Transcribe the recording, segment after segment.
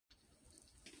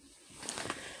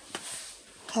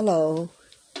Hello,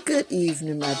 good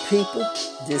evening, my people.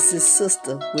 This is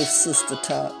Sister with Sister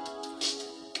Talk.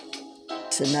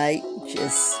 Tonight,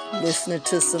 just listening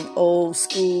to some old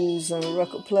schools on a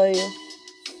record player.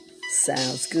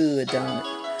 Sounds good, don't it?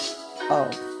 Oh,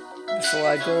 before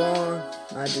I go on,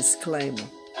 my disclaimer.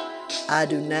 I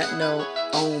do not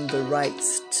own the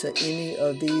rights to any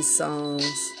of these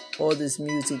songs or this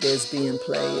music that's being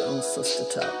played on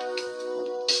Sister Talk.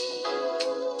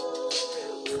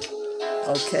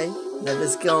 Okay, now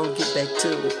let's go and get back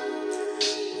to it.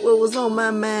 What was on my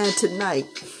mind tonight?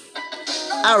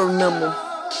 I remember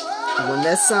when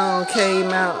that song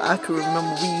came out, I could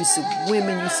remember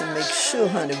women used to make sure,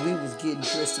 honey, we was getting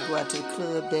dressed to go out to the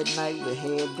club that night. We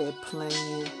had that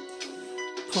playing,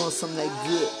 pulling some of that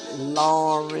good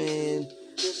Lauren,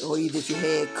 or either if you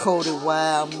had Cody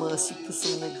Wild Musk, you put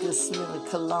some of that good smelling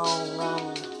cologne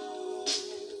on.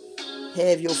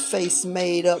 Have your face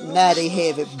made up. Now they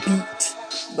have it beat.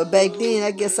 But back then,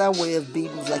 I guess our way of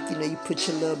beating was like, you put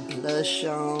your little blush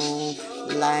on,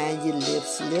 line your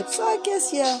lips. So I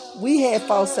guess, yeah, we had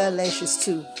false eyelashes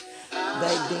too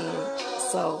back then.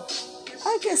 So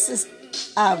I guess it's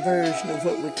our version of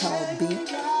what we call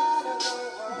beat.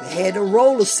 We had the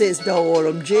roller sets though, or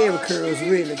them Jerry curls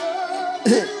really.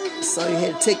 So you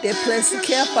had to take that plastic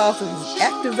cap off and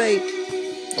activate,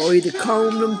 or either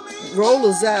comb them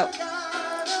rollers out,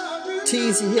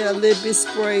 tease your hair a little bit,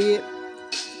 spray it.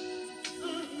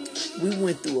 We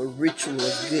went through a ritual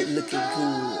of good looking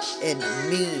good. And the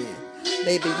men,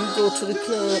 baby, you go to the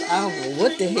club, I don't know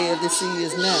what the hell this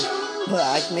is now.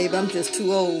 But maybe I'm just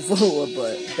too old for it.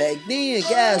 But back then,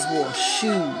 guys wore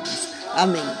shoes. I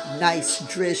mean, nice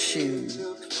dress shoes.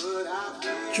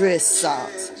 Dress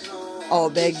socks.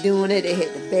 Oh, back doing that, they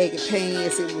had the baggy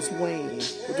pants it was wearing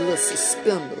with the little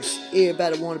suspenders.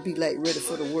 Everybody want to be like ready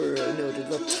for the world. The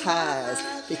little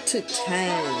ties. They took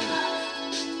time.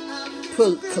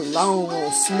 Put cologne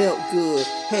on, smelled good,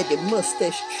 had their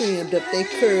mustache trimmed up, they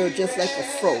curled just like a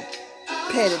fro,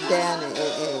 patted down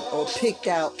or picked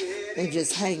out and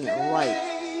just hanging right.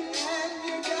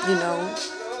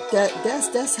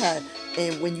 That's how.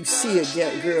 And when you see a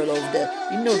girl over there,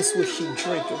 you notice what she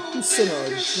drinking. You send her a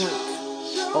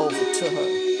drink over to her,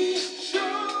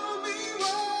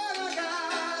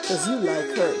 cause you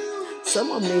like her.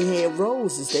 Some of them, they had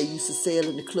roses they used to sell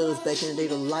in the clubs back in the day,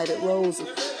 the lighted roses.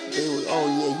 They were, oh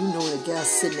yeah, the guy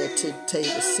sitting at the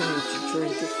table, seeing what you're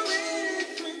drinking.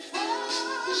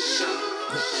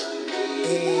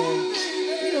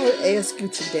 And, ask you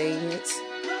to dance.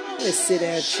 Let's sit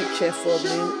down and chit-chat for a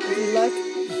minute. If you like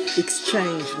it,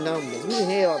 exchange numbers. We didn't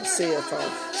have our cell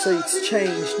phone, so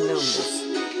exchange numbers.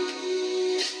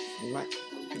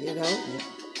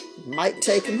 Might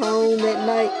take him home that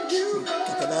night,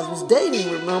 because I was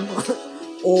dating, remember?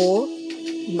 Or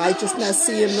you might just not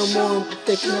see him no more,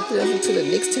 thinking of them until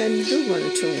the next time you do run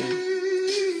into him.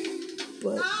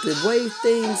 But the way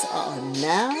things are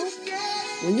now,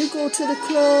 when you go to the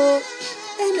club,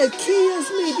 and it kills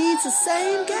me, these the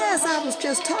same guys I was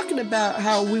just talking about,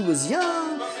 how we was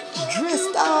young,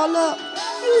 dressed all up.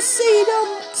 You see them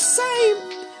same,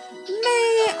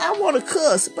 man, I want to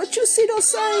cuss, but you see those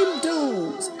same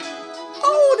dudes,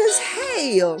 old as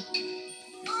hell,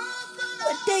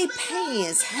 with they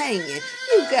pants hanging.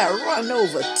 You got run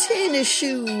over, tennis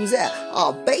shoes out,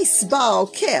 a baseball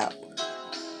cap.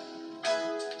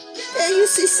 And you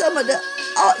see some of the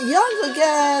younger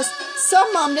guys,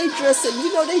 some of them, they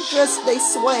they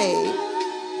swag,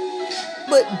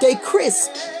 but they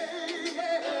crisp.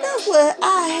 That's what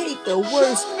I hate the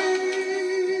worst.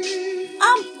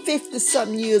 I'm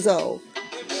 50-something years old.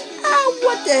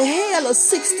 What the hell, a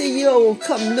 60-year-old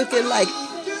come looking like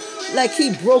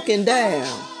he broken down?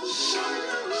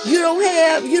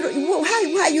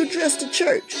 How you dress to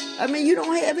church? I mean, you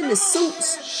don't have any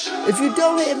suits. If you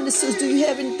don't have any suits, do you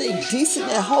have anything decent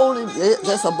that holding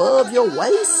that's above your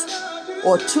waist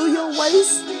or to your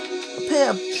waist? A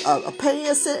pair of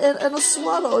pants and a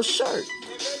sweater or a shirt.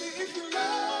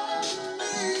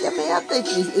 I mean, I think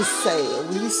it's sad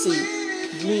when you see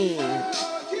men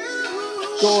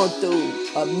going through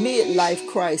a midlife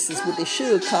crisis, what they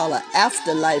should call an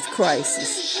afterlife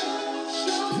crisis.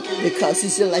 Because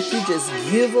it's just like you just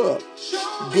give up.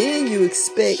 Then you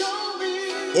expect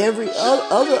every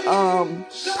other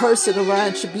person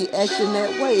around should be acting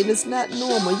that way. And it's not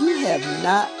normal. You have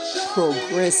not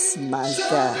progressed, my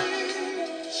guy.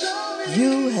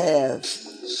 You have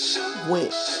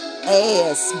went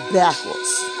ass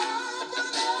backwards.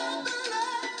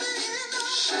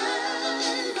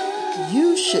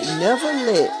 You should never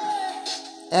let,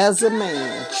 as a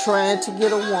man, trying to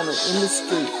get a woman in the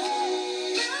street,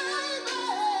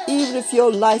 Even if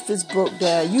your life is broke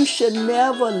down, you should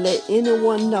never let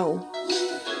anyone know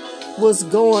what's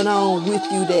going on with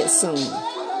you that soon.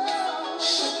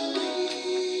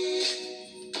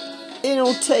 It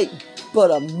don't take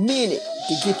but a minute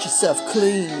to get yourself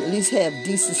clean. At least have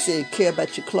decency and care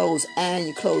about your clothes, iron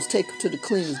your clothes, take them to the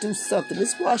cleaners, do something.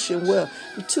 It's washing well.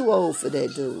 You're too old for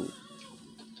that, dude.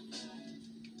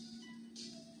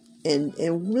 And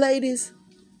ladies,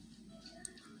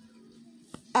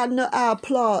 I know I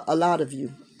applaud a lot of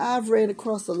you. I've ran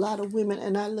across a lot of women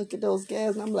and I look at those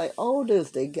guys and I'm like, oh,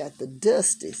 they got the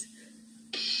dusties.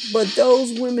 But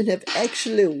those women have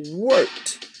actually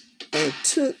worked and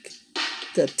took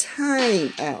the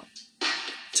time out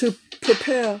to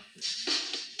prepare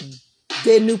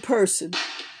their new person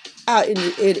out in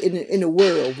the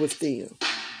world with them.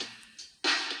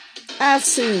 I've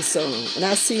seen some, and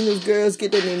I've seen those girls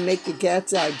get in and make the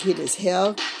guys out get his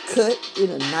hair cut in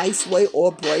a nice way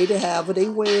or braided, however they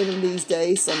wearing them these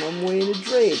days. Some of them wearing a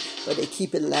dread, but they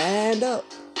keep it lined up.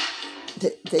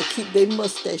 They keep their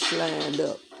mustache lined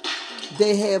up.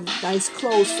 They have nice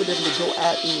clothes for them to go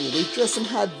out in. They dress them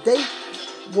how they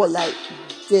would like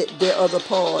their other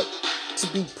part to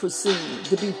be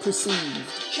perceived.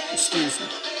 Excuse me.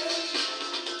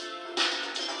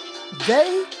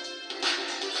 They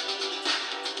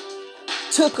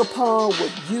took upon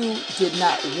what you did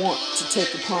not want to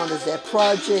take upon as that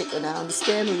project, and I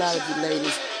understand a lot of you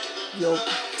ladies,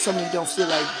 some of you don't feel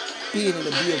like being in a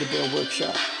Build-A-Bear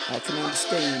workshop. I can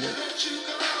understand it.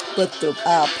 But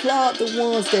I applaud the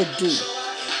ones that do.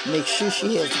 Make sure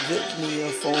she has a good meal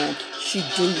for him. She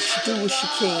do what she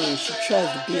can. She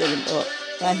tries to build him up.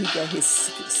 Now he got his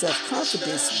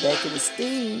self-confidence back in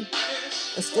esteem.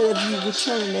 Instead of you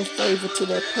returning that favor to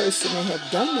that person that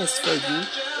have done this for you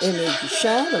and make you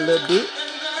shine a little bit,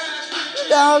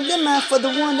 dog, get mad for the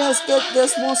one that's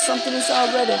wants something that's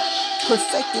already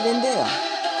perfected in there.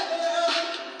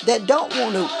 That don't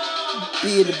want to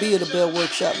be in the Build-A-Bear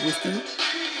workshop with you.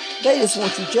 They just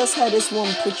want you just how this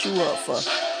woman put you up for.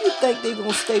 You think they're going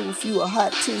to stay with you a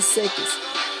hot 10 seconds.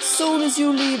 Soon as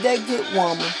you leave that good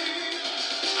woman,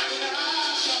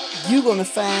 you're going to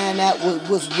find out what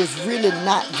was really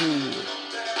not good.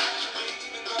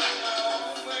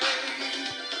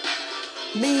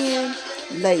 Men,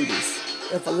 ladies,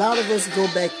 if a lot of us go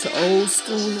back to old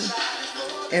school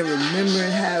and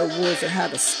remembering how it was and how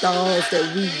the stars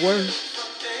that we were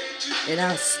and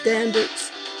our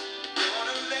standards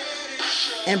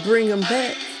and bring them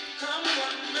back,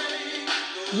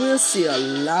 we'll see a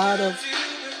lot of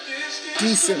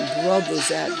decent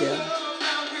brothers out there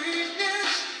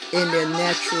in their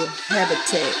natural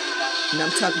habitat. And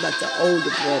I'm talking about the older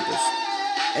brothers.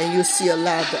 And you'll see a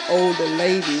lot of the older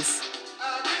ladies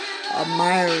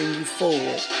admiring you for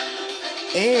it.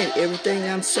 And everything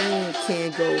I'm saying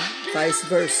can go vice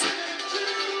versa.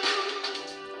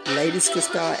 Ladies could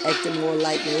start acting more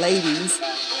like ladies,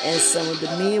 and some of the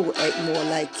men will act more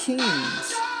like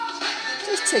kings.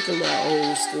 Just take a little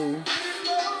old school.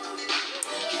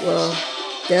 Well,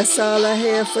 that's all I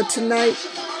have for tonight.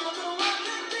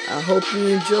 I hope you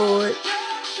enjoyed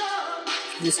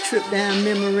this trip down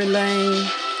memory lane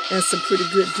and some pretty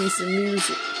good, decent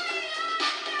music.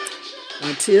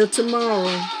 Until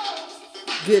tomorrow,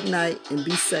 good night and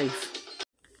be safe.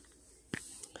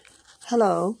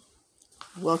 Hello,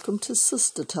 welcome to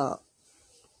Sister Talk.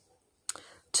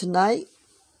 Tonight,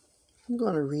 I'm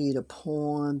going to read a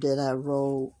poem that I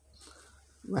wrote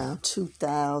around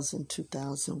 2000,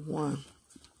 2001.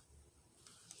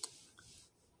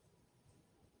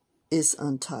 It's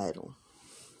untitled.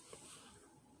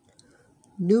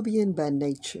 Nubian by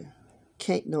nature,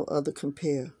 can't no other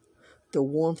compare. The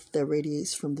warmth that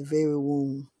radiates from the very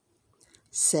womb.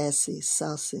 Sassy,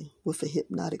 saucy, with a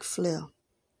hypnotic flair.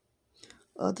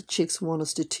 Other chicks want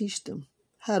us to teach them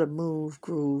how to move,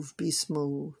 groove, be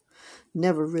smooth.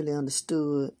 Never really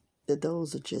understood that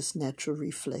those are just natural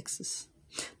reflexes.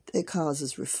 They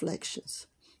causes reflections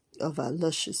of our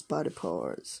luscious body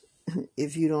parts.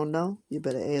 If you don't know, you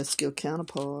better ask your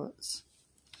counterparts.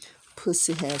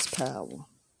 Pussy has power.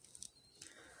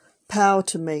 Power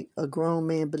to make a grown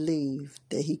man believe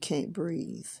that he can't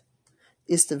breathe.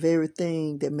 It's the very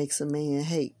thing that makes a man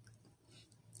hate.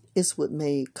 It's what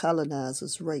made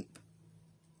colonizers rape.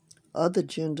 Other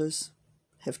genders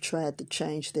have tried to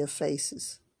change their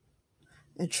faces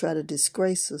and try to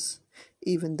disgrace us,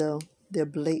 even though their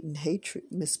blatant hatred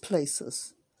misplaces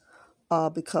us. All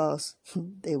because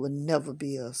they will never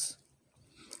be us.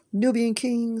 Nubian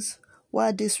kings,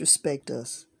 why disrespect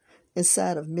us?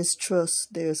 Inside of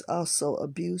mistrust, there is also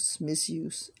abuse,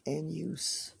 misuse, and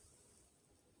use.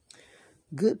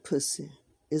 Good pussy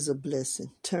is a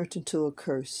blessing turned into a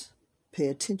curse. Pay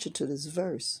attention to this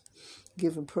verse.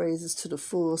 Giving praises to the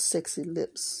full, sexy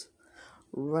lips,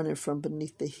 running from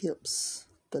beneath the hips,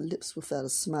 the lips without a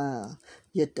smile,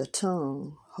 yet the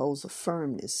tongue holds a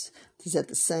firmness that's at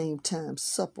the same time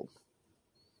supple.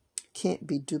 Can't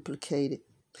be duplicated,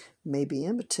 may be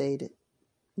imitated.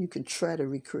 You can try to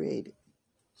recreate it.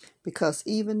 Because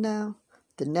even now,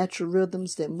 the natural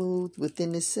rhythms that move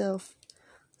within itself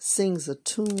sings a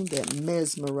tune that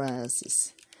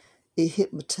mesmerizes. It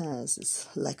hypnotizes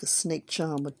like a snake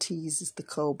charmer teases the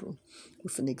cobra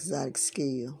with an exotic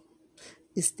scale.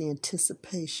 It's the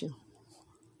anticipation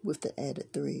with the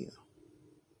added thrill.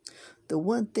 The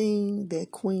one thing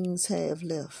that queens have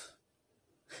left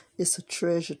is a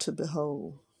treasure to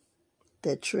behold.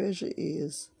 That treasure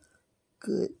is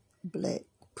good black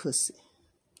pussy.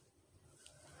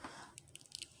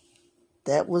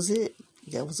 That was it.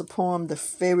 That was a poem, the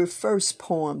very first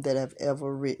poem that I've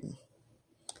ever written.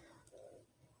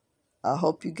 I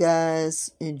hope you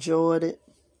guys enjoyed it.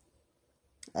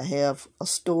 I have a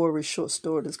short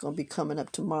story that's going to be coming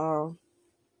up tomorrow.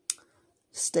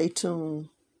 Stay tuned.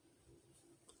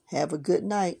 Have a good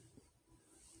night.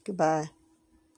 Goodbye.